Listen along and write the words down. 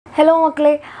Hello,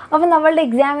 Makle. അപ്പോൾ നമ്മളുടെ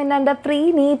എക്സാമിൻ്റെ പ്രീ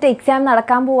നീറ്റ് എക്സാം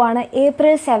നടക്കാൻ പോവാണ്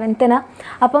April 7th.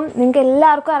 അപ്പം നിങ്ങൾക്ക്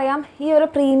എല്ലാവർക്കും അറിയാം ഈ ഒരു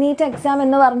പ്രീ നീറ്റ് എക്സാം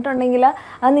എന്ന് പറഞ്ഞിട്ടുണ്ടെങ്കിൽ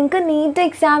അത് നിങ്ങൾക്ക് നീറ്റ്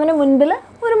എക്സാമിന് മുൻപിൽ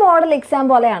ഒരു മോഡൽ എക്സാം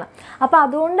പോലെയാണ്. അപ്പോൾ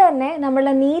അതുകൊണ്ട് തന്നെ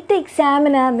നമ്മളുടെ നീറ്റ്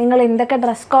എക്സാമിന് നിങ്ങൾ എന്തൊക്കെ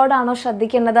ഡ്രസ് കോഡാണോ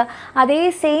ശ്രദ്ധിക്കേണ്ടത് അതേ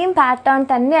സെയിം പാറ്റേൺ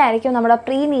തന്നെയായിരിക്കും നമ്മുടെ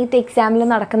പ്രീ നീറ്റ് എക്സാമിൽ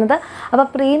നടക്കുന്നത്. അപ്പോൾ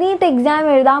പ്രീ നീറ്റ്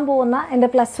എക്സാം എഴുതാൻ പോകുന്ന എൻ്റെ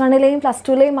 +1ലെയും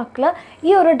 +2ലെയും മക്കൾ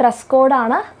ഈ ഒരു ഡ്രസ്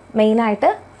കോഡാണ്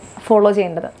മെയിനായിട്ട് ഫോളോ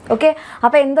ചെയ്യേണ്ടത്. ഓക്കെ,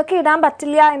 അപ്പോൾ എന്തൊക്കെ ഇടാൻ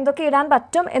പറ്റില്ല എന്തൊക്കെ ഇടാൻ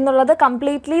പറ്റും എന്നുള്ളത്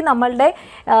കംപ്ലീറ്റ്ലി നമ്മളുടെ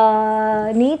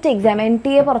NEET exam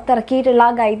NTA പുറത്തിറക്കിയിട്ടുള്ള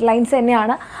guide lines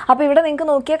തന്നെയാണ്. അപ്പോൾ ഇവിടെ നിങ്ങൾക്ക്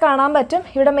നോക്കിയാൽ കാണാൻ പറ്റും.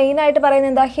 ഇവിടെ മെയിനായിട്ട്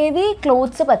പറയുന്നത് എന്താ, ഹെവി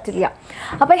ക്ലോത്ത്സ് പറ്റില്ല.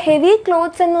 അപ്പോൾ ഹെവി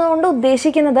ക്ലോത്ത്സ് എന്നതുകൊണ്ട്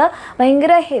ഉദ്ദേശിക്കുന്നത്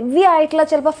ഭയങ്കര ഹെവി ആയിട്ടുള്ള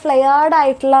ചിലപ്പോൾ ഫ്ലെയർഡ്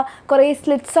ആയിട്ടുള്ള കുറേ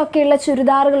സ്ലിറ്റ്സ് ഒക്കെയുള്ള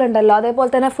ചുരിദാറുകളുണ്ടല്ലോ,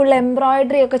 അതേപോലെ തന്നെ ഫുൾ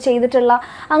എംബ്രോയിഡറി ഒക്കെ ചെയ്തിട്ടുള്ള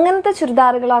അങ്ങനത്തെ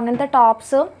ചുരിദാറുകളോ അങ്ങനത്തെ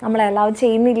ടോപ്സും നമ്മൾ അലൗ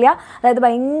ചെയ്യുന്നില്ല. അതായത്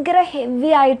ഭയങ്കര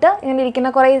ഹെവി ആയിട്ട് ഇങ്ങനെ ഇരിക്കുന്ന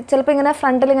കുറേ ചിലപ്പോൾ ഇങ്ങനെ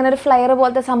ഫ്രണ്ടിൽ ഇങ്ങനെ ഒരു ഫ്ലെയർ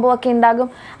പോലത്തെ സംഭവമൊക്കെ ഉണ്ടാകും.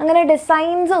 അങ്ങനെ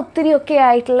ഡിസൈൻസ് ഒത്തിരിയൊക്കെ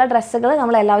ആയിട്ടുള്ള ഡ്രസ്സുകൾ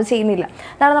നമ്മൾ അലൗ ചെയ്യുന്നില്ല.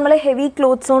 അതാണ് നമ്മൾ ഹെവി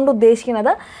ക്ലോത്ത്സ് കൊണ്ട്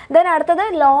ഉദ്ദേശിക്കുന്നത്. ദെൻ അടുത്തത്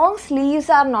long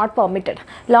sleeves are not permitted.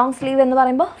 Long sleeve എന്ന്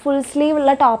പറയുമ്പോൾ ഫുൾ സ്ലീവ്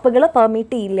ഉള്ള ടോപ്പുകൾ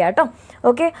പെർമിറ്റ് ചെയ്യില്ല കേട്ടോ.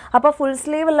 ഓക്കെ, അപ്പോൾ ഫുൾ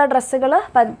സ്ലീവ് ഉള്ള ഡ്രസ്സുകൾ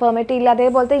പെർമിറ്റ് ചെയ്യില്ല.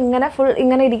 അതേപോലത്തെ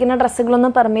ഇങ്ങനെ ഇരിക്കുന്ന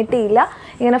ഡ്രസ്സുകളൊന്നും പെർമിറ്റ് ചെയ്യില്ല.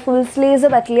 ഇങ്ങനെ ഫുൾ സ്ലീവ്സ്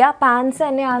പറ്റില്ല. പാൻസ്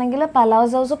തന്നെയാണെങ്കിൽ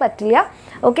പലാസോസ് പറ്റില്ല.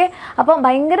 ഓക്കെ, അപ്പം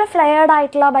ഭയങ്കര ഫ്ലെയർഡ്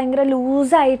ആയിട്ടുള്ള ഭയങ്കര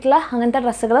ലൂസായിട്ടുള്ള അങ്ങനത്തെ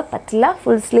ഡ്രസ്സുകൾ പറ്റില്ല.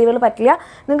 ഫുൾ സ്ലീവുകൾ പറ്റില്ല.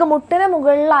 നിങ്ങൾക്ക് മുട്ടിന്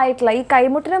മുകളിലായിട്ടുള്ള ഈ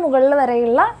കൈമുട്ടിന് മുകളിൽ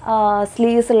വരെയുള്ള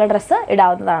സ്ലീവ്സ് ഉള്ള ഡ്രസ്സ്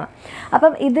ഇടാവുന്നതാണ്.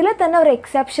 അപ്പം ഇതിൽ തന്നെ ഒരു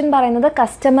എക്സെപ്ഷൻ പറയുന്നത്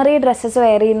കസ്റ്റമറി ഡ്രസ്സസ്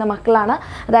വെയർ ചെയ്യുന്ന മക്കളാണ്.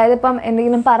 അതായത് ഇപ്പം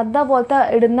എന്തെങ്കിലും പർദ്ദ പോലത്തെ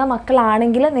ഇടുന്ന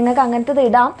മക്കളാണെങ്കിൽ നിങ്ങൾക്ക് അങ്ങനത്തെ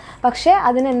ഇടാം. പക്ഷേ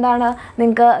അതിനെന്താണ്,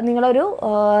 നിങ്ങളൊരു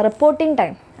റിപ്പോർട്ടിംഗ്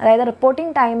ടൈം, അതായത്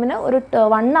റിപ്പോർട്ടിംഗ് ടൈമിന് ഒരു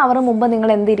 1 hour മുമ്പ് നിങ്ങൾ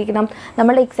എന്തിരിക്കണം,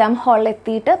 നമ്മുടെ എക്സാം ഹാളിൽ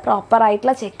എത്തിയിട്ട്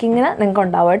പ്രോപ്പറായിട്ടുള്ള ചെക്കിങ്ങിന് നിങ്ങൾക്ക്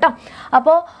ഉണ്ടാവും കേട്ടോ.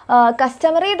 അപ്പോൾ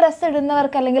കസ്റ്റമറി ഡ്രസ്സ്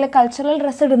ഇടുന്നവർക്ക് അല്ലെങ്കിൽ കൾച്ചറൽ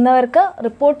ഡ്രസ്സ് ഇടുന്നവർക്ക്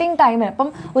റിപ്പോർട്ടിംഗ് ടൈമിന്,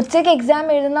 ഇപ്പം ഉച്ചയ്ക്ക്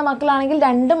എക്സാം എഴുതുന്ന മക്കളാണെങ്കിൽ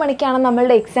 2 മണിക്കാണ്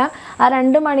നമ്മളുടെ എക്സാം. ആ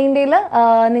 2 മണീൻ്റെ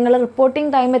നിങ്ങൾ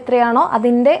റിപ്പോർട്ടിംഗ് ടൈം എത്രയാണോ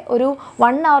അതിൻ്റെ ഒരു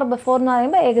 1 hour ബിഫോർ എന്ന്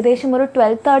പറയുമ്പോൾ ഏകദേശം ഒരു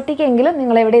 12:30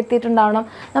 നിങ്ങൾ എവിടെ എത്തിയിട്ടുണ്ടാവണം,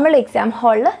 നമ്മളുടെ എക്സാം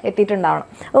ഹാളിൽ എത്തിയിട്ടുണ്ടാവണം.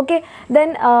 ഓക്കെ, ദെൻ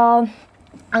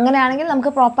അങ്ങനെയാണെങ്കിൽ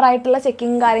നമുക്ക് പ്രോപ്പറായിട്ടുള്ള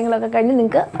ചെക്കിങ് കാര്യങ്ങളൊക്കെ കഴിഞ്ഞ്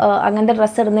നിങ്ങൾക്ക് അങ്ങനത്തെ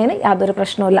ഡ്രസ്സ് ഇടുന്നതിന് യാതൊരു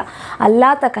പ്രശ്നവുമില്ല.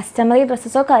 അല്ലാത്ത കസ്റ്റമറി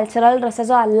ഡ്രസ്സസോ കൾച്ചറൽ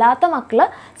ഡ്രസ്സസോ അല്ലാത്ത മക്കൾ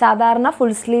സാധാരണ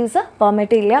ഫുൾ സ്ലീവ്സ്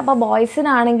പെർമിറ്റ് ചെയ്യില്ല. അപ്പോൾ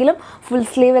ബോയ്സിനാണെങ്കിലും ഫുൾ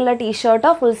സ്ലീവുള്ള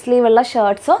ടീഷർട്ടോ ഫുൾ സ്ലീവുള്ള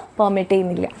ഷർട്ട്സോ പെർമിറ്റ്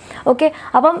ചെയ്യുന്നില്ല. ഓക്കെ,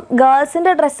 അപ്പം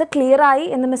ഗേൾസിൻ്റെ ഡ്രസ്സ് ക്ലിയർ ആയി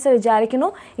എന്ന് മിസ് വിചാരിക്കുന്നു.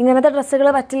 ഇങ്ങനത്തെ ഡ്രസ്സുകൾ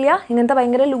പറ്റില്ല. ഇങ്ങനത്തെ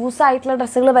ഭയങ്കര ലൂസായിട്ടുള്ള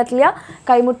ഡ്രസ്സുകൾ പറ്റില്ല.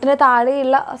 കൈമുട്ടിന്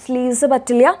താഴെയുള്ള സ്ലീവ്സ്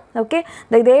പറ്റില്ല. ഓക്കെ,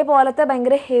 ഇതേപോലത്തെ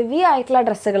ഭയങ്കര ഹെവി ആയിട്ടുള്ള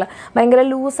ഡ്രസ്സുകൾ, ഭയങ്കര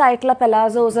ലൂസായിട്ടുള്ള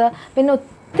പെലാസോസ്, പിന്നെ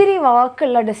ഒത്തിരി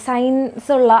വർക്കുള്ള ഡിസൈൻസ്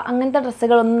ഉള്ള അങ്ങനത്തെ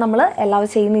ഡ്രസ്സുകളൊന്നും നമ്മൾ അലൗ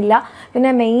ചെയ്യുന്നില്ല. പിന്നെ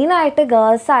മെയിനായിട്ട്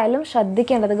ഗേൾസ് ആയാലും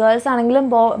ശ്രദ്ധിക്കേണ്ടത്, ഗേൾസ് ആണെങ്കിലും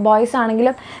ബോയ്സ്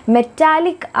ആണെങ്കിലും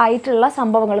മെറ്റാലിക് ആയിട്ടുള്ള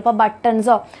സംഭവങ്ങൾ, ഇപ്പോൾ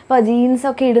ബട്ടൺസോ ഇപ്പോൾ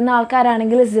ജീൻസൊക്കെ ഇടുന്ന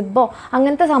ആൾക്കാരാണെങ്കിൽ സിബ്ബോ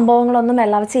അങ്ങനത്തെ സംഭവങ്ങളൊന്നും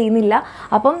അലൗ ചെയ്യുന്നില്ല.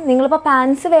 അപ്പം നിങ്ങളിപ്പോൾ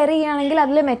പാൻസ് വെയർ ചെയ്യുകയാണെങ്കിൽ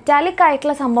അതിൽ മെറ്റാലിക്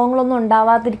ആയിട്ടുള്ള സംഭവങ്ങളൊന്നും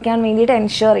ഉണ്ടാവാതിരിക്കാൻ വേണ്ടിയിട്ട്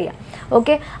എൻഷുർ ചെയ്യാം.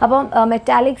 ഓക്കെ, അപ്പം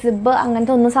മെറ്റാലിക് സിബ്ബ്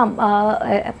അങ്ങനത്തെ ഒന്നും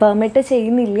പെർമിറ്റ്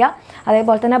ചെയ്യുന്നില്ല.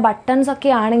 അതേപോലെ തന്നെ ബട്ടൺസൊക്കെ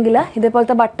ആണെങ്കിൽ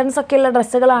ഇതേപോലത്തെ ബട്ടൺസൊക്കെ ഉള്ള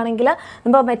ഡ്രസ്സുകളാണെങ്കിൽ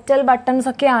ഇപ്പോൾ മെറ്റൽ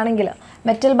ബട്ടൺസൊക്കെ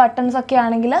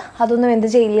ആണെങ്കിൽ അതൊന്നും എന്ത്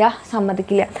ചെയ്യില്ല,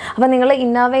 സമ്മതിക്കില്ല. അപ്പോൾ നിങ്ങൾ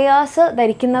ഇന്നർവെയേഴ്സ്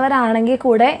ധരിക്കുന്നവരാണെങ്കിൽ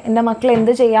കൂടെ എൻ്റെ മക്കൾ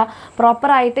എന്ത് ചെയ്യുക,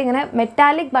 പ്രോപ്പറായിട്ട് ഇങ്ങനെ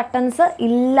മെറ്റാലിക് ബട്ടൺസ്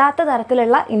ഇല്ലാത്ത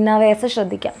തരത്തിലുള്ള ഇന്നർവെയേഴ്സ്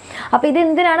ശ്രദ്ധിക്കുക. അപ്പോൾ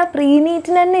ഇതെന്തിനാണ് പ്രീ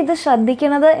നീറ്റിന് തന്നെ ഇത്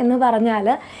ശ്രദ്ധിക്കുന്നത് എന്ന് പറഞ്ഞാൽ,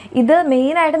 ഇത്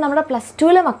മെയിനായിട്ട് നമ്മുടെ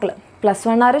 +2ലെ മക്കൾ,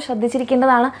 +1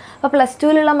 ശ്രദ്ധിച്ചിരിക്കേണ്ടതാണ്. അപ്പോൾ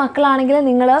 +2ലുള്ള മക്കളാണെങ്കിൽ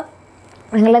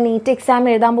നിങ്ങളുടെ നീറ്റ് എക്സാം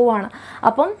എഴുതാൻ പോവുകയാണ്.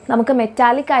 അപ്പം നമുക്ക്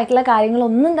മെറ്റാലിക് ആയിട്ടുള്ള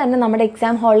കാര്യങ്ങളൊന്നും തന്നെ നമ്മുടെ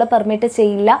എക്സാം ഹാളിൽ പെർമിറ്റ്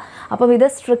ചെയ്യില്ല. അപ്പം ഇത്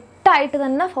സ്ട്രിക്റ്റായിട്ട്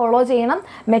തന്നെ ഫോളോ ചെയ്യണം.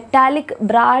 മെറ്റാലിക്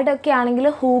ബ്രാഡൊക്കെ ആണെങ്കിൽ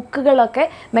ഹൂക്കുകളൊക്കെ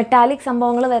മെറ്റാലിക്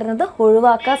സംഭവങ്ങൾ വരുന്നത്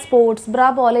ഒഴിവാക്കുക. സ്പോർട്സ് ബ്രാ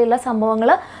പോലെയുള്ള സംഭവങ്ങൾ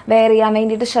വെയർ ചെയ്യാൻ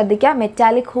വേണ്ടിയിട്ട് ശ്രദ്ധിക്കുക.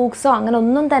 മെറ്റാലിക് ഹൂക്സോ അങ്ങനെ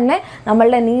ഒന്നും തന്നെ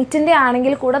നമ്മളുടെ നീറ്റിൻ്റെ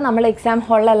ആണെങ്കിൽ കൂടെ നമ്മൾ എക്സാം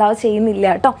ഹാളിൽ അലൗ ചെയ്യുന്നില്ല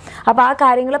കേട്ടോ. അപ്പോൾ ആ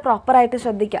കാര്യങ്ങൾ പ്രോപ്പറായിട്ട്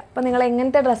ശ്രദ്ധിക്കുക. അപ്പോൾ നിങ്ങൾ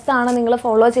എങ്ങനത്തെ ഡ്രസ്സാണ് നിങ്ങൾ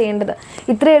ഫോളോ ചെയ്യേണ്ടത്,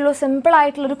 ഇത്രയേ ഉള്ളൂ.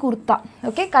 സിമ്പിളായിട്ടുള്ളൊരു കുർത്ത.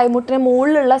 ഓക്കെ, കൈമുട്ടിന്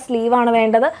മുകളിലുള്ള സ്ലീവാണ്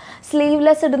വേണ്ടത്.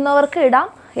 സ്ലീവ്ലെസ് ഇടുന്നവർക്ക് ഇടാം,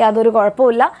 യാതൊരു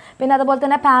കുഴപ്പമില്ല. പിന്നെ അതുപോലെ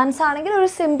തന്നെ പാൻസ് ആണെങ്കിൽ ഒരു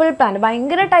സിമ്പിൾ പാൻറ്റ്,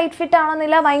 ഭയങ്കര ടൈറ്റ് ഫിറ്റ്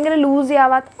ആണെന്നില്ല, ഭയങ്കര ലൂസ്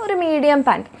ചെയ്യാവാത്ത ഒരു മീഡിയം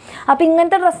പാൻറ്റ്. അപ്പോൾ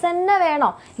ഇങ്ങനത്തെ ഡ്രസ്സ് തന്നെ വേണോ,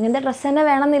 ഇങ്ങനത്തെ ഡ്രസ്സ് തന്നെ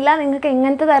വേണമെന്നില്ല. നിങ്ങൾക്ക്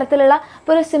എങ്ങനത്തെ തരത്തിലുള്ള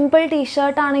ഇപ്പോൾ ഒരു സിമ്പിൾ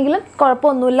ടീഷർട്ട് ആണെങ്കിലും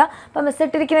കുഴപ്പമൊന്നുമില്ല. അപ്പോൾ മിസ്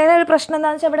ഇട്ടിരിക്കുന്നതിന് ഒരു പ്രശ്നം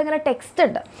എന്താണെന്ന് വെച്ചാൽ ഇവിടെ ഇങ്ങനെ ടെക്സ്റ്റ്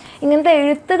ഉണ്ട്. ഇങ്ങനത്തെ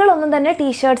എഴുത്തുകളൊന്നും തന്നെ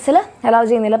ടീഷർട്ട്സിൽ അലൗ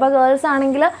ചെയ്യുന്നില്ല. അപ്പോൾ ഗേൾസ്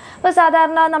ആണെങ്കിൽ ഇപ്പോൾ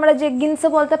സാധാരണ നമ്മുടെ ജെഗിൻസ്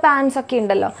പോലത്തെ പാൻസൊക്കെ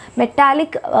ഉണ്ടല്ലോ,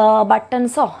 മെറ്റാലിക്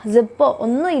ബട്ടൺസോ സിപ്പോ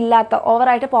ഒന്നും ഇല്ലാത്ത,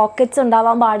 ഓവറായിട്ട് പോക്കറ്റ്സ്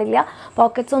ഉണ്ടാവാൻ പാടില്ല.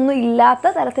 പോക്കറ്റ്സ് ഒന്നും ഇല്ലാത്ത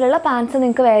തരത്തിലുള്ള പാൻസ്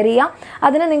നിങ്ങൾക്ക് വെയർ ചെയ്യാം.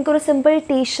 അതിന് നിങ്ങൾക്കൊരു സിമ്പിൾ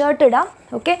ടീഷർട്ട് ഇടാം.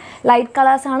 ഓക്കെ, ലൈറ്റ്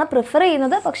കളേഴ്സാണ് പ്രിഫർ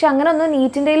ചെയ്യുന്നത്. പക്ഷേ അങ്ങനെയൊന്നും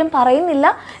നീറ്റിൻ്റെയിലും പറയുന്നില്ല.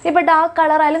 ഇപ്പോൾ ഡാർക്ക്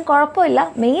കളറായാലും കുഴപ്പമില്ല.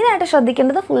 മെയിനായിട്ട്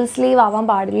ശ്രദ്ധിക്കേണ്ടത് ഫുൾ സ്ലീവ് ആവാൻ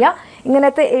പാടില്ല.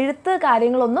 ഇങ്ങനത്തെ എഴുത്ത്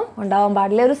കാര്യങ്ങളൊന്നും ഉണ്ടാവാൻ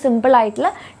പാടില്ല. ഒരു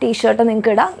സിമ്പിളായിട്ടുള്ള ടീഷർട്ട്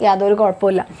നിങ്ങൾക്ക് ഇടാം, യാതൊരു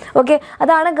കുഴപ്പമില്ല. ഓക്കെ,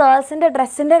 അതാണ് ഗേൾസിൻ്റെ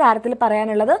ഡ്രസ്സിൻ്റെ കാര്യത്തിൽ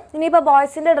പറയാനുള്ളത്. ഇനിയിപ്പോൾ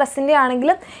ബോയ്സിൻ്റെ ഡ്രസ്സിൻ്റെ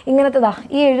ആണെങ്കിലും ഇങ്ങനത്തേതാ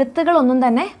ഈ എഴുത്തുകളൊന്നും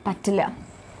തന്നെ പറ്റില്ല.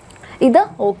 ഇത്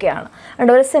ഓക്കെയാണ്.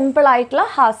 അതുകൊണ്ട് ഒരു സിമ്പിളായിട്ടുള്ള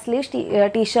ഹാഫ് സ്ലീവ്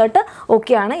ടീഷർട്ട്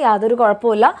ഓക്കെയാണ്, യാതൊരു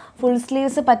കുഴപ്പമില്ല. ഫുൾ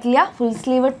സ്ലീവ്സ് പറ്റില്ല. ഫുൾ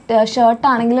സ്ലീവ് ഷർട്ട്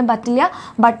ആണെങ്കിലും പറ്റില്ല.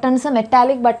 ബട്ടൺസ്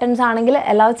മെറ്റാലിക് ബട്ടൺസ് ആണെങ്കിൽ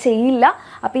അലൗ ചെയ്യില്ല.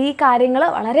 അപ്പോൾ ഈ കാര്യങ്ങൾ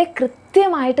വളരെ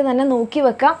കൃത്യമായിട്ട് തന്നെ നോക്കി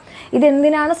വെക്കാം.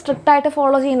 ഇതെന്തിനാണ് സ്ട്രിക്റ്റായിട്ട്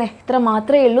ഫോളോ ചെയ്യുന്നത്? ഇത്ര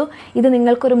മാത്രമേ ഉള്ളൂ. ഇത്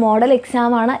നിങ്ങൾക്കൊരു മോഡൽ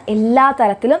എക്സാമാണ് എല്ലാ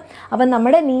തരത്തിലും. അപ്പം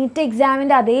നമ്മുടെ നീറ്റ്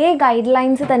എക്സാമിൻ്റെ അതേ ഗൈഡ്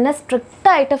ലൈൻസ് തന്നെ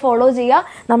സ്ട്രിക്റ്റായിട്ട് ഫോളോ ചെയ്യുക.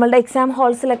 നമ്മളുടെ എക്സാം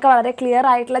ഹോൾസിലൊക്കെ വളരെ ക്ലിയർ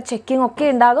ആയിട്ടുള്ള ചെക്കിംഗ് ഒക്കെ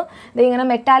ഉണ്ടാകും. ഇത് ഇങ്ങനെ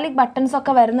മെറ്റാലിക് ബട്ടൺസ്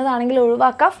ഒക്കെ വരുന്നതാണെങ്കിൽ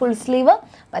ഒഴിവാക്കുക. ഫുൾ സ്ലീവ്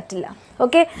പറ്റില്ല.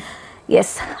 Okay,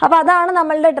 yes. അപ്പോൾ അതാണ്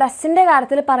നമ്മളുടെ ഡ്രസ്സിൻ്റെ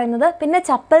കാര്യത്തിൽ പറയുന്നത്. പിന്നെ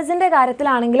ചപ്പൽസിൻ്റെ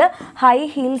കാര്യത്തിലാണെങ്കിൽ ഹൈ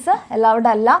ഹീൽസ് അലൗഡ്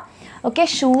അല്ല. ഓക്കെ,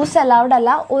 ഷൂസ് അലൗഡ്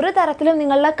അല്ല. ഒരു തരത്തിലും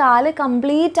നിങ്ങളുടെ കാല്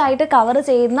കംപ്ലീറ്റ് ആയിട്ട് കവർ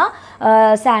ചെയ്യുന്ന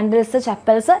സാൻഡിൽസ്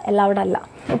ചപ്പൽസ് അലൗഡ് അല്ല.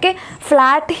 ഓക്കെ,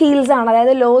 ഫ്ലാറ്റ് ഹീൽസ് ആണ്,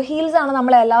 അതായത് ലോ ഹീൽസ് ആണ്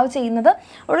നമ്മൾ അലൗ ചെയ്യുന്നത്.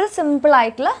 ഒരു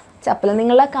സിമ്പിളായിട്ടുള്ള ചപ്പൽ,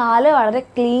 നിങ്ങളുടെ കാല് വളരെ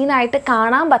ക്ലീൻ ആയിട്ട്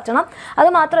കാണാൻ പറ്റണം. അത്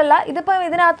മാത്രമല്ല, ഇതിപ്പോൾ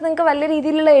ഇതിനകത്ത് നിങ്ങൾക്ക് വലിയ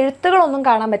രീതിയിലുള്ള എഴുത്തുകളൊന്നും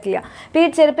കാണാൻ പറ്റില്ല. ഇപ്പോൾ ഈ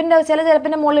ചില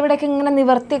ചെരുപ്പിൻ്റെ മുകളിൽ ഇവിടെയൊക്കെ ഇങ്ങനെ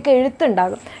നിവർത്തിയൊക്കെ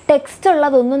എഴുത്തുണ്ടാകും. ടെക്സ്റ്റ്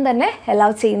ഉള്ളതൊന്നും തന്നെ അലൗ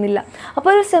ചെയ്യുന്നില്ല.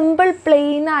 അപ്പോൾ ഒരു സിമ്പിൾ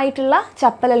പ്ലെയിൻ ആയിട്ടുള്ള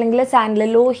ചപ്പൽ അല്ലെങ്കിൽ സാൻഡിൽ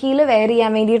ലോ ഹീൽ വെയർ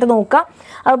ചെയ്യാൻ വേണ്ടിയിട്ട് നോക്കുക.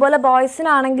 അതുപോലെ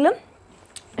ബോയ്സിനാണെങ്കിലും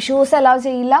ഷൂസ് അലൗ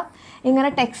ചെയ്യില്ല. ഇങ്ങനെ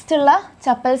ടെക്സ്റ്റ് ഉള്ള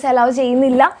ചപ്പൽസ് അലൗ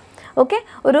ചെയ്യുന്നില്ല. ഓക്കെ,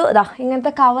 ഒരു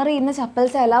ഇങ്ങനത്തെ കവർ ചെയ്യുന്ന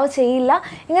ചപ്പൽസ് അലൗ ചെയ്യില്ല.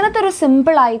 ഇങ്ങനത്തെ ഒരു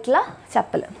സിമ്പിളായിട്ടുള്ള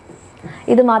ചപ്പൽ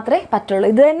ഇത് മാത്രമേ പറ്റുള്ളൂ.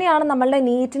 ഇത് തന്നെയാണ് നമ്മളുടെ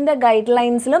നീറ്റിൻ്റെ ഗൈഡ്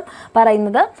ലൈൻസിലും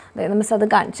പറയുന്നത്. നമുക്കത്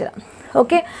കാണിച്ചു തരാം.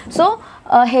 ഓക്കെ, സോ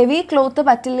ഹെവി ക്ലോത്ത്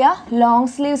പറ്റില്ല, ലോങ്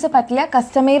സ്ലീവ്സ് പറ്റില്ല.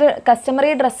 കസ്റ്റമറി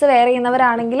ഡ്രസ്സ് വെയർ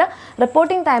ചെയ്യുന്നവരാണെങ്കിൽ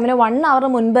റിപ്പോർട്ടിംഗ് ടൈമിന് 1 hour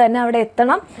മുൻപ് തന്നെ അവിടെ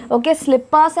എത്തണം. ഓക്കെ,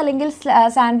 സ്ലിപ്പേഴ്സ് അല്ലെങ്കിൽ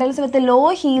സാൻഡൽസ് വിത്ത് ലോ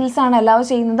ഹീൽസ് ആണ് അലൗ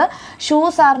ചെയ്യുന്നത്.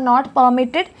 Shoes are not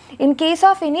permitted. In case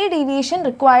of any deviation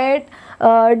required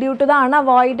due to the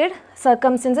അൺഅവോയ്ഡഡ്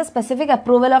circumstances, specific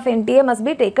approval of NTA must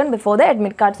be taken before the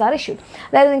admit cards are issued.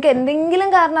 അതായത് നിങ്ങൾക്ക് എന്തെങ്കിലും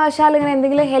കാരണവശാൽ ഇങ്ങനെ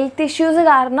എന്തെങ്കിലും health issues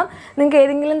കാരണം നിങ്ങൾക്ക്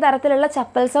ഏതെങ്കിലും തരത്തിലുള്ള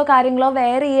ചപ്പൽസോ കാര്യങ്ങളോ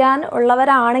വെയർ ചെയ്യാൻ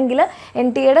ഉള്ളവരാണെങ്കിൽ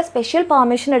NTA സ്പെഷ്യൽ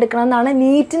പെർമിഷൻ എടുക്കണമെന്നാണ്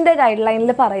നീറ്റിൻ്റെ ഗൈഡ്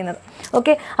ലൈനിൽ പറയുന്നത്.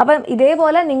 ഓക്കെ, അപ്പം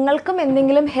ഇതേപോലെ നിങ്ങൾക്കും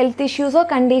എന്തെങ്കിലും ഹെൽത്ത് ഇഷ്യൂസോ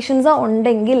കണ്ടീഷൻസോ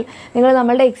ഉണ്ടെങ്കിൽ നിങ്ങൾ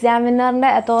നമ്മളുടെ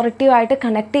എക്സാമിനറിൻ്റെ അതോറിറ്റിയുമായിട്ട്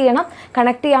കണക്ട് ചെയ്യണം.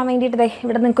 കണക്ട് ചെയ്യാൻ വേണ്ടിയിട്ട്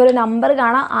ഇവിടെ നിങ്ങൾക്കൊരു നമ്പർ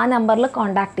കാണാം, ആ നമ്പറിൽ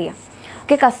കോൺടാക്ട് ചെയ്യാം.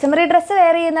 ഓക്കെ, കസ്റ്റമറി ഡ്രസ്സ്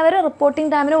വെയർ ചെയ്യുന്നവർ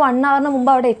റിപ്പോർട്ടിംഗ് ടൈമിന് 1 hour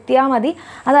മുമ്പ് അവിടെ എത്തിയാൽ മതി.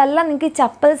 അതല്ല, നിങ്ങൾക്ക് ഈ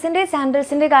ചപ്പൽസിൻ്റെ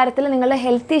സാൻഡൽസിൻ്റെ കാര്യത്തിൽ നിങ്ങളുടെ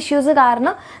ഹെൽത്ത് ഇഷ്യൂസ്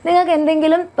കാരണം നിങ്ങൾക്ക്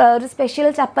എന്തെങ്കിലും ഒരു സ്പെഷ്യൽ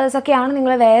ചപ്പൽസൊക്കെയാണ്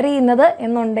നിങ്ങൾ വെയർ ചെയ്യുന്നത്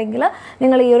എന്നുണ്ടെങ്കിൽ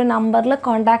നിങ്ങൾ ഈ ഒരു നമ്പറിൽ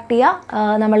കോൺടാക്ട് ചെയ്യുക.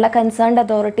 നമ്മളുടെ കൺസേൺഡ്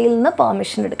അതോറിറ്റിയിൽ നിന്ന്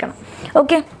പെർമിഷൻ എടുക്കണം.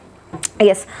 Okay,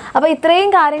 yes. അപ്പോൾ ഇത്രയും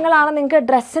കാര്യങ്ങളാണ് നിങ്ങൾക്ക്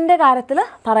ഡ്രസ്സിൻ്റെ കാര്യത്തിൽ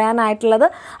പറയാനായിട്ടുള്ളത്.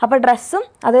 അപ്പോൾ ഡ്രസ്സും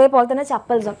അതേപോലെ തന്നെ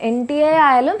ചപ്പൽസും NTA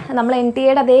ആയാലും നമ്മൾ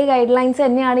NTAയുടെ അതേ ഗൈഡ് ലൈൻസ്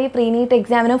തന്നെയാണ് ഈ പ്രീ നീറ്റ്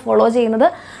എക്സാമിനും ഫോളോ ചെയ്യുന്നത്.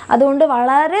 അതുകൊണ്ട്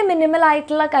വളരെ മിനിമൽ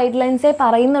ആയിട്ടുള്ള ഗൈഡ് ലൈൻസേ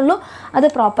പറയുന്നുള്ളൂ. അത്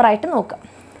പ്രോപ്പറായിട്ട് നോക്കുക.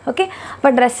 ഓക്കെ,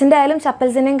 അപ്പോൾ ഡ്രസ്സിൻ്റെ ആയാലും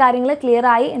ചപ്പൽസിൻ്റെയും കാര്യങ്ങൾ ക്ലിയർ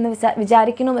ആയി എന്ന്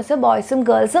വിചാരിക്കുന്നു മിസ്. ബോയ്സും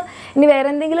ഗേൾസും ഇനി വേറെ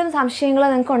എന്തെങ്കിലും സംശയങ്ങൾ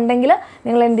നിങ്ങൾക്ക് ഉണ്ടെങ്കിൽ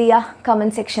നിങ്ങൾ എന്ത് ചെയ്യുക,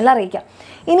 കമൻറ്റ് സെക്ഷനിൽ അറിയിക്കാം.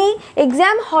 ഇനി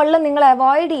എക്സാം ഹാളിൽ നിങ്ങൾ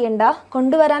അവോയ്ഡ് ചെയ്യേണ്ട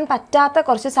കൊണ്ടുവരാൻ പറ്റാത്ത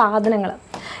കുറച്ച് സാധനങ്ങൾ,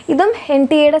 ഇതും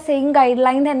NTAയുടെ സെയിം ഗൈഡ്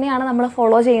ലൈൻ തന്നെയാണ് നമ്മൾ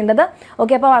ഫോളോ ചെയ്യേണ്ടത്.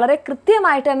 ഓക്കെ, അപ്പോൾ വളരെ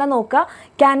കൃത്യമായിട്ട് തന്നെ നോക്കുക.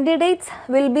 Candidates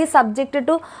will be subjected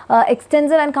to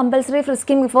extensive and compulsory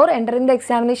ഫ്രിസ്കിംഗ് before entering the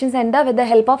examination centre with the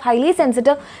help of highly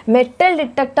sensitive metal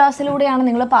ഡിറ്റക്ടേഴ്സിലൂടെയാണ്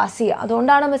നിങ്ങൾ പാസ് ചെയ്യുക.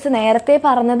 അതുകൊണ്ടാണ് മിസ് നേരത്തെ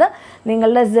പറഞ്ഞത്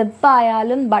നിങ്ങളുടെ സിപ്പ്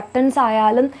ആയാലും ബട്ടൺസ്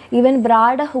ആയാലും ഈവൻ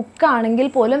ബ്രാഡ് ഹുക്ക് ആണെങ്കിൽ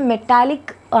പോലും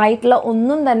മെറ്റാലിക് ആയിട്ടുള്ള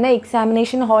ഒന്നും തന്നെ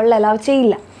എക്സാമിനേഷൻ ഹാളിൽ അലൗ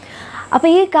ചെയ്യില്ല. അപ്പോൾ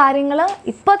ഈ കാര്യങ്ങൾ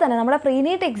ഇപ്പോൾ തന്നെ നമ്മുടെ പ്രീ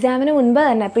നീറ്റ് എക്സാമിന് മുൻപ്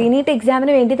തന്നെ പ്രീ നീറ്റ്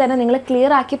എക്സാമിന് വേണ്ടി തന്നെ നിങ്ങൾ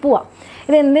ക്ലിയർ ആക്കി പോവാം.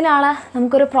 ഇതെന്തിനാണ്?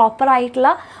 നമുക്കൊരു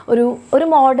പ്രോപ്പറായിട്ടുള്ള ഒരു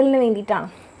മോഡലിന് വേണ്ടിയിട്ടാണ്.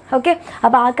 ഓക്കെ,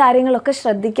 അപ്പോൾ ആ കാര്യങ്ങളൊക്കെ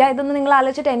ശ്രദ്ധിക്കുക. ഇതൊന്നും നിങ്ങൾ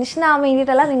ആലോചിച്ച് ടെൻഷൻ ആവാൻ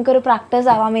വേണ്ടിയിട്ടല്ല, നിങ്ങൾക്കൊരു പ്രാക്ടീസ്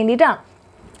ആവാൻ വേണ്ടിയിട്ടാണ്.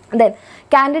 Then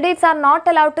candidates are not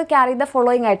allowed to carry the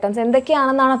following items.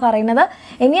 എന്തൊക്കെയാണെന്നാണ് പറയുന്നത്?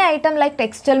 Any item like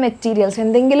textile materials,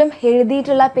 എന്തെങ്കിലും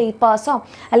എഴുതിയിട്ടുള്ള പേപ്പേഴ്സോ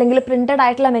അല്ലെങ്കിൽ പ്രിൻറ്റഡ്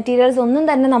ആയിട്ടുള്ള മെറ്റീരിയൽസ് ഒന്നും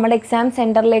തന്നെ നമ്മുടെ എക്സാം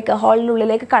സെൻറ്ററിലേക്ക്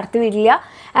ഹാളിനുള്ളിലേക്ക് കടത്തി വിടില്ല.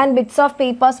 ആൻഡ് ബിറ്റ്സ് ഓഫ്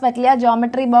പേപ്പേഴ്സ് പറ്റില്ല.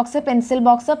 Geometry box, pencil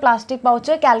box, plastic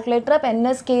pouch, calculator,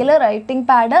 pen, scale, writing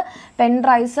pad, pen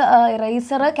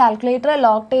eraser, calculator,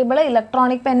 lock table,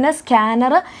 electronic pen,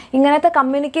 scanner, ഇങ്ങനത്തെ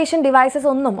കമ്മ്യൂണിക്കേഷൻ ഡിവൈസസ്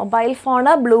ഒന്നും, mobile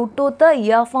phone, Bluetooth,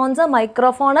 earphones,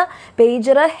 microphone,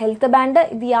 pager, health band,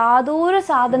 ഇത് യാതൊരു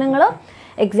സാധനങ്ങളും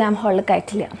exam ഹാളിൽ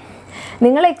കയറ്റില്ല.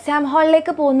 നിങ്ങൾ exam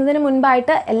ഹാളിലേക്ക് പോകുന്നതിന്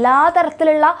മുൻപായിട്ട് എല്ലാ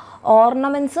തരത്തിലുള്ള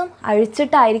ഓർണമെൻറ്റ്സും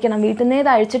അഴിച്ചിട്ടായിരിക്കണം. വീട്ടിൽ നിന്ന് ഇത്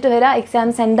അഴിച്ചിട്ട് വരിക. എക്സാം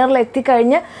സെൻറ്ററിൽ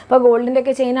എത്തിക്കഴിഞ്ഞ് ഇപ്പോൾ ഗോൾഡിൻ്റെ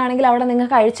ഒക്കെ ചെയിൻ ആണെങ്കിൽ അവിടെ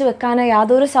നിങ്ങൾക്ക് അഴിച്ചു വെക്കാനോ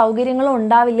യാതൊരു സൗകര്യങ്ങളും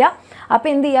ഉണ്ടാവില്ല. അപ്പോൾ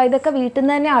എന്ത് ചെയ്യുക, ഇതൊക്കെ വീട്ടിൽ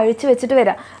നിന്ന് തന്നെ അഴിച്ചു വെച്ചിട്ട്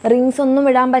വരിക. റിങ്സ് ഒന്നും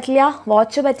ഇടാൻ പറ്റില്ല,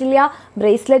 വാച്ച് പറ്റില്ല,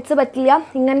 ബ്രേസ്ലെറ്റ്സ് പറ്റില്ല.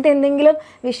 ഇങ്ങനത്തെ എന്തെങ്കിലും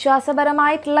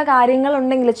വിശ്വാസപരമായിട്ടുള്ള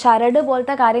കാര്യങ്ങളുണ്ടെങ്കിൽ, ചരട്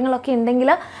പോലത്തെ കാര്യങ്ങളൊക്കെ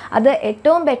ഉണ്ടെങ്കിൽ അത്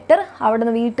ഏറ്റവും ബെറ്റർ അവിടെ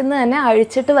നിന്ന് വീട്ടിൽ നിന്ന് തന്നെ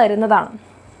അഴിച്ചിട്ട് വരുന്നതാണ്.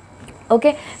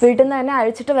 ഓക്കെ, വീട്ടിൽ നിന്ന് തന്നെ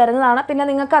അഴിച്ചിട്ട് വരുന്നതാണ്. പിന്നെ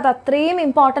നിങ്ങൾക്ക് അത് അത്രയും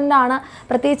ഇമ്പോർട്ടൻ്റ് ആണ്.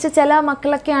 പ്രത്യേകിച്ച് ചില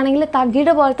മക്കളൊക്കെ ആണെങ്കിൽ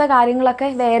തകിട് പോലത്തെ കാര്യങ്ങളൊക്കെ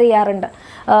വെയർ ചെയ്യാറുണ്ട്.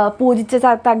 പൂജിച്ച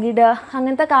തകിട്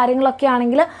അങ്ങനത്തെ കാര്യങ്ങളൊക്കെ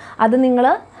ആണെങ്കിൽ അത് നിങ്ങൾ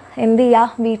എന്ത്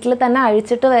ചെയ്യുക, വീട്ടിൽ തന്നെ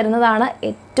അഴിച്ചിട്ട് വരുന്നതാണ്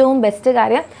ഏറ്റവും ബെസ്റ്റ്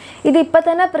കാര്യം. ഇതിപ്പോൾ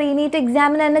തന്നെ പ്രീ നീറ്റ്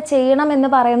എക്സാമിന് തന്നെ ചെയ്യണം എന്ന്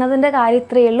പറയുന്നതിൻ്റെ കാര്യം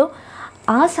ഇത്രയേ ഉള്ളൂ.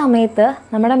 ആ സമയത്ത്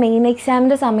നമ്മുടെ മെയിൻ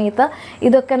എക്സാമിൻ്റെ സമയത്ത്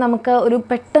ഇതൊക്കെ നമുക്ക് ഒരു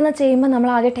പെട്ടെന്ന് ചെയ്യുമ്പോൾ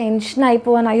നമ്മളാകെ ടെൻഷനായി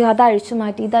പോകാൻ, അയ്യോ അത് അഴിച്ചു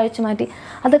മാറ്റി ഇത് അഴിച്ചു മാറ്റി,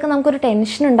 അതൊക്കെ നമുക്കൊരു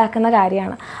ടെൻഷൻ ഉണ്ടാക്കുന്ന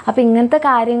കാര്യമാണ്. അപ്പോൾ ഇങ്ങനത്തെ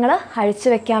കാര്യങ്ങൾ അഴിച്ചു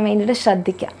വെക്കാൻ വേണ്ടിയിട്ട്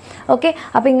ശ്രദ്ധിക്കുക. ഓക്കെ,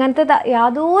 അപ്പോൾ ഇങ്ങനത്തെ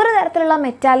യാതൊരു തരത്തിലുള്ള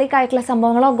മെറ്റാലിക് ആയിട്ടുള്ള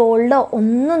സംഭവങ്ങളോ ഗോൾഡോ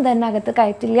ഒന്നും തന്നെ അകത്ത്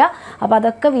കയറ്റില്ല. അപ്പോൾ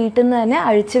അതൊക്കെ വീട്ടിൽ നിന്ന് തന്നെ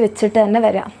അഴിച്ചു വെച്ചിട്ട് തന്നെ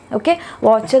വരാം. ഓക്കെ,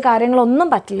 വാച്ച് കാര്യങ്ങളൊന്നും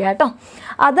പറ്റില്ല കേട്ടോ.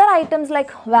 അതർ ഐറ്റംസ്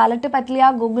ലൈക്ക് വാലറ്റ് പറ്റില്ല,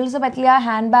 ഗൂഗിൾസ് പറ്റില്ല,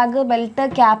 ഹാൻഡ് ബാഗ്, ബെൽറ്റ്,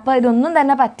 ക്യാപ്പ് ഇതൊന്നും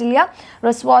തന്നെ പറ്റില്ല.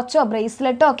 റിസ്റ്റ് വാച്ചോ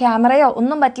ബ്രേസ്ലെറ്റോ ക്യാമറയോ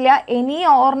ഒന്നും പറ്റില്ല. എനി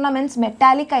ഓർണമെൻറ്റ്സ്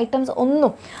മെറ്റാലിക് ഐറ്റംസ്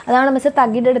ഒന്നും, അതാണ് മിസ്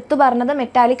തകിടെടുത്ത് പറഞ്ഞത്,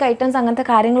 മെറ്റാലിക് ഐറ്റംസ് അങ്ങനത്തെ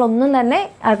കാര്യങ്ങളൊന്നും തന്നെ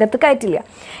അകത്ത് കയറ്റില്ല.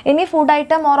 ഇനി food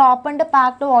item or opened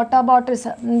packed water bottles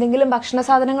എന്തെങ്കിലും ഭക്ഷണ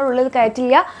സാധനങ്ങൾ ഉള്ളിൽ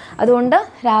കയറ്റില്ല. അതുകൊണ്ട്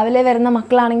രാവിലെ വരുന്ന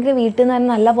മക്കളാണെങ്കിൽ വീട്ടിൽ നിന്ന് തന്നെ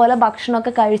നല്ലപോലെ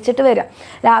ഭക്ഷണമൊക്കെ കഴിച്ചിട്ട് വരിക.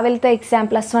 രാവിലത്തെ എക്സാം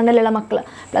 +1 മക്കൾ,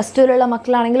 +2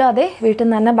 മക്കളാണെങ്കിലും അതെ വീട്ടിൽ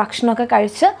നിന്ന് തന്നെ ഭക്ഷണമൊക്കെ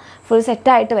കഴിച്ച് ഫുൾ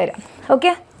സെറ്റായിട്ട് വരിക.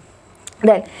 Okay,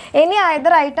 then any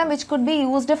other item which could be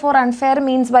used for unfair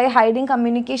means by hiding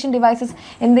communication devices,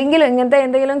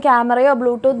 എന്തെങ്കിലും ക്യാമറയോ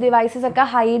ബ്ലൂടൂത്ത് ഡിവൈസസ് ഒക്കെ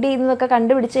ഹൈഡ് ചെയ്യുന്നതൊക്കെ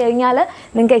കണ്ടുപിടിച്ച് കഴിഞ്ഞാൽ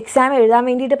നിങ്ങൾക്ക് എക്സാം എഴുതാൻ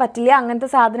വേണ്ടിയിട്ട് പറ്റില്ല. അങ്ങനത്തെ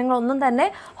സാധനങ്ങളൊന്നും തന്നെ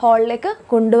ഹാളിലേക്ക്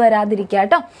കൊണ്ടുവരാതിരിക്കുക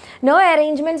കേട്ടോ. No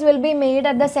arrangements will be made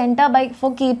at the centre by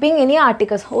four keeping any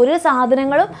articles. ഒരു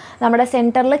സാധനങ്ങളും നമ്മുടെ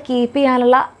സെൻറ്ററിൽ കീപ്പ്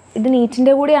ചെയ്യാനുള്ള, ഇത്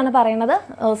നീറ്റിൻ്റെ കൂടിയാണ് പറയുന്നത്,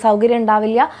 സൗകര്യം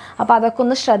ഉണ്ടാവില്ല. അപ്പോൾ അതൊക്കെ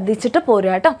ഒന്ന് ശ്രദ്ധിച്ചിട്ട്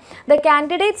പോരുക കേട്ടോ. The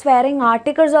candidates wearing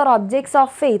articles or objects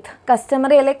of faith,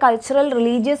 customary അല്ലെങ്കിൽ cultural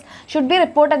religious should be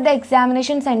report at the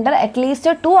examination centre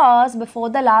at least 2 hours before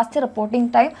the last reporting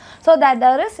time so that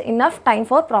there is enough time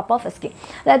for proper ഫെസ്റ്റിംഗ്.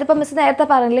 അതായത് ഇപ്പോൾ miss നേരത്തെ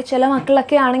പറഞ്ഞില്ലേ, ചില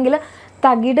മക്കളൊക്കെ ആണെങ്കിൽ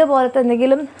തകിട് പോലത്തെ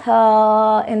എന്തെങ്കിലും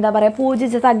എന്താ പറയുക,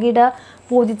 പൂജിച്ച തകിട്,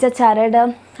 പൂജിച്ച ചരട്,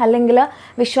 അല്ലെങ്കിൽ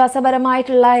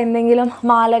വിശ്വാസപരമായിട്ടുള്ള എന്തെങ്കിലും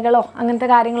മാലകളോ അങ്ങനത്തെ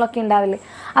കാര്യങ്ങളൊക്കെ ഉണ്ടാവില്ലേ,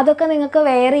 അതൊക്കെ നിങ്ങൾക്ക്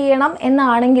വെയർ ചെയ്യണം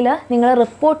എന്നാണെങ്കിൽ നിങ്ങൾ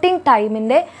റിപ്പോർട്ടിംഗ്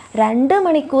ടൈമിൻ്റെ 2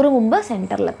 മണിക്കൂർ മുമ്പ്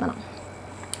സെൻറ്ററിലെത്തണം.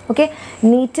 ഓക്കെ,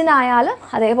 നീറ്റിനായാലും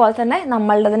അതേപോലെ തന്നെ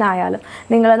നമ്മളുടേതിനായാലും,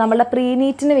 നമ്മളുടെ പ്രീ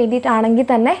നീറ്റിന് വേണ്ടിയിട്ടാണെങ്കിൽ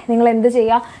തന്നെ നിങ്ങൾ എന്ത്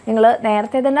ചെയ്യുക, നിങ്ങൾ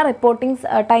നേരത്തെ തന്നെ റിപ്പോർട്ടിംഗ്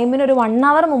ടൈമിന് ഒരു 1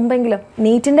 hour മുമ്പെങ്കിലും,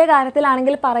 നീറ്റിൻ്റെ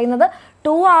കാര്യത്തിലാണെങ്കിൽ പറയുന്നത്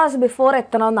 2 hours before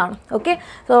എത്തണമെന്നാണ്. Okay,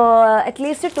 so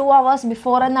at least 2 hours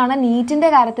before എന്നാണ് നീറ്റിൻ്റെ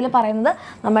കാര്യത്തിൽ പറയുന്നത്.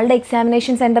 നമ്മളുടെ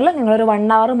എക്സാമിനേഷൻ സെൻറ്ററിൽ നിങ്ങളൊരു 1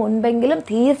 hour മുൻപെങ്കിലും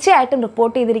തീർച്ചയായിട്ടും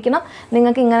റിപ്പോർട്ട് ചെയ്തിരിക്കണം.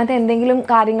 നിങ്ങൾക്ക് ഇങ്ങനത്തെ എന്തെങ്കിലും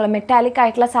കാര്യങ്ങൾ മെറ്റാലിക്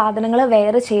ആയിട്ടുള്ള സാധനങ്ങൾ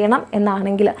വെയർ ചെയ്യണം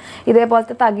എന്നാണെങ്കിൽ,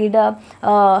 ഇതേപോലത്തെ തകിട്,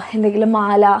 എന്തെങ്കിലും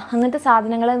മാല, അങ്ങനത്തെ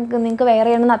സാധനങ്ങൾ നിങ്ങൾക്ക് വെയർ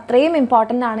ചെയ്യണമെന്ന് അത്രയും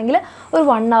ഇമ്പോർട്ടൻ്റ് ആണെങ്കിൽ ഒരു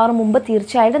 1 hour മുമ്പ്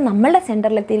തീർച്ചയായിട്ടും നമ്മളുടെ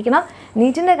സെൻറ്ററിൽ എത്തിയിരിക്കണം.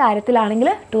 നീറ്റിൻ്റെ കാര്യത്തിലാണെങ്കിൽ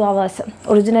 2 hours,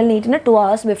 ഒറിജിനൽ നീറ്റിന് 2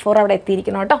 hours ബിഫോർ അവിടെ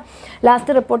എത്തിയിരിക്കണം കേട്ടോ. Last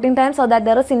reporting time so that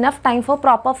there is enough time for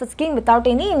proper frisking without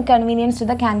any inconvenience to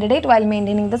the candidate while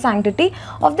maintaining the sanctity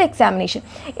of the examination.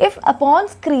 If upon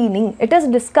screening it is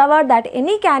discovered that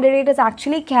any candidate is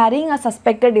actually carrying a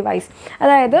suspected device,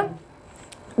 അതായത്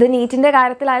ഇത് നീറ്റിൻ്റെ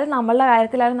കാര്യത്തിലായാലും നമ്മളുടെ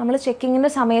കാര്യത്തിലായാലും നമ്മൾ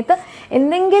ചെക്കിങ്ങിൻ്റെ സമയത്ത്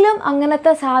എന്തെങ്കിലും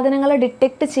അങ്ങനത്തെ സാധനങ്ങൾ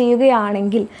ഡിറ്റക്റ്റ്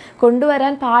ചെയ്യുകയാണെങ്കിൽ,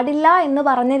 കൊണ്ടുവരാൻ പാടില്ല എന്ന്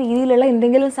പറഞ്ഞ രീതിയിലുള്ള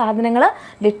എന്തെങ്കിലും സാധനങ്ങൾ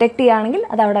ഡിറ്റക്റ്റ് ചെയ്യുകയാണെങ്കിൽ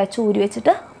അത് അവിടെ വെച്ച് ഊരി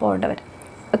വെച്ചിട്ട് പോകേണ്ടി വരും.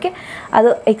 ഓക്കെ, അത്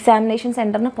എക്സാമിനേഷൻ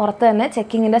സെൻറ്ററിന് പുറത്ത് തന്നെ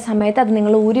ചെക്കിങ്ങിൻ്റെ സമയത്ത് അത്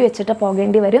നിങ്ങൾ ഊരി വെച്ചിട്ട്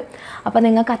പോകേണ്ടി വരും. അപ്പോൾ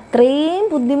നിങ്ങൾക്ക് അത്രയും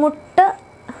ബുദ്ധിമുട്ട്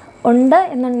ഉണ്ട്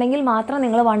എന്നുണ്ടെങ്കിൽ മാത്രം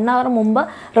നിങ്ങൾ 1 hour മുമ്പ്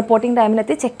റിപ്പോർട്ടിംഗ്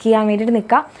ടൈമിലെത്തി ചെക്ക് ചെയ്യാൻ വേണ്ടിയിട്ട്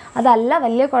നിൽക്കുക. അതല്ല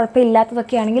വലിയ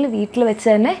കുഴപ്പമില്ലാത്തതൊക്കെ ആണെങ്കിൽ വീട്ടിൽ വെച്ച്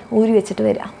തന്നെ ഊരി വെച്ചിട്ട്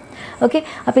വരിക. ഓക്കെ,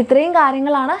 അപ്പോൾ ഇത്രയും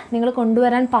കാര്യങ്ങളാണ് നിങ്ങൾ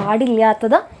കൊണ്ടുവരാൻ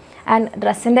പാടില്ലാത്തത്. ആൻഡ്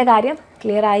ഡ്രസ്സിൻ്റെ കാര്യം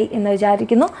ക്ലിയർ ആയി എന്ന്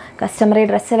വിചാരിക്കുന്നു. കസ്റ്റമറി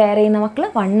ഡ്രസ്സ് വെയർ ചെയ്യുന്ന മക്കൾ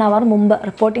 1 hour മുമ്പ്,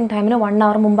 റിപ്പോർട്ടിംഗ് ടൈമിന് 1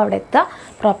 hour മുമ്പ് അവിടെ എത്തുക,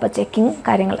 പ്രോപ്പർ ചെക്കിങ്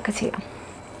കാര്യങ്ങളൊക്കെ ചെയ്യാം.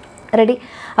 റെഡി?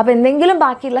 അപ്പോൾ എന്തെങ്കിലും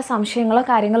ബാക്കിയുള്ള സംശയങ്ങളോ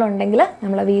കാര്യങ്ങളോ ഉണ്ടെങ്കിൽ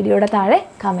നമ്മളെ വീഡിയോയുടെ താഴെ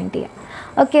കമൻറ്റ് ചെയ്യാം.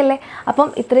 ഓക്കെ അല്ലേ? അപ്പം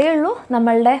ഇത്രയേ ഉള്ളൂ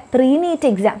നമ്മളുടെ പ്രീ നീറ്റ്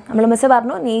എക്സാം. നമ്മൾ മിസ്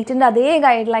പറഞ്ഞു നീറ്റിൻ്റെ അതേ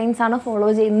ഗൈഡ് ലൈൻസാണ് ഫോളോ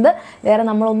ചെയ്യുന്നത്, വേറെ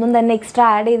നമ്മളൊന്നും തന്നെ എക്സ്ട്രാ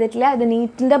ആഡ് ചെയ്തിട്ടില്ല. ഇത്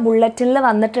നീറ്റിൻ്റെ ബുള്ളറ്റിനിൽ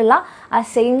വന്നിട്ടുള്ള ആ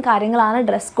സെയിം കാര്യങ്ങളാണ്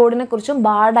ഡ്രസ് കോഡിനെ കുറിച്ചും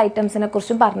ബാർഡ് ഐറ്റംസിനെ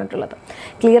കുറിച്ചും പറഞ്ഞിട്ടുള്ളത്.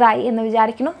 ക്ലിയർ ആയി എന്ന്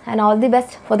വിചാരിക്കുന്നു. And all the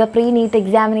best for the pre NEET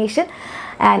examination.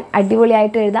 And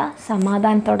അടിപൊളിയായിട്ട് എഴുതാം,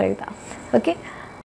 സമാധാനത്തോടെ എഴുതാം. ഓക്കെ.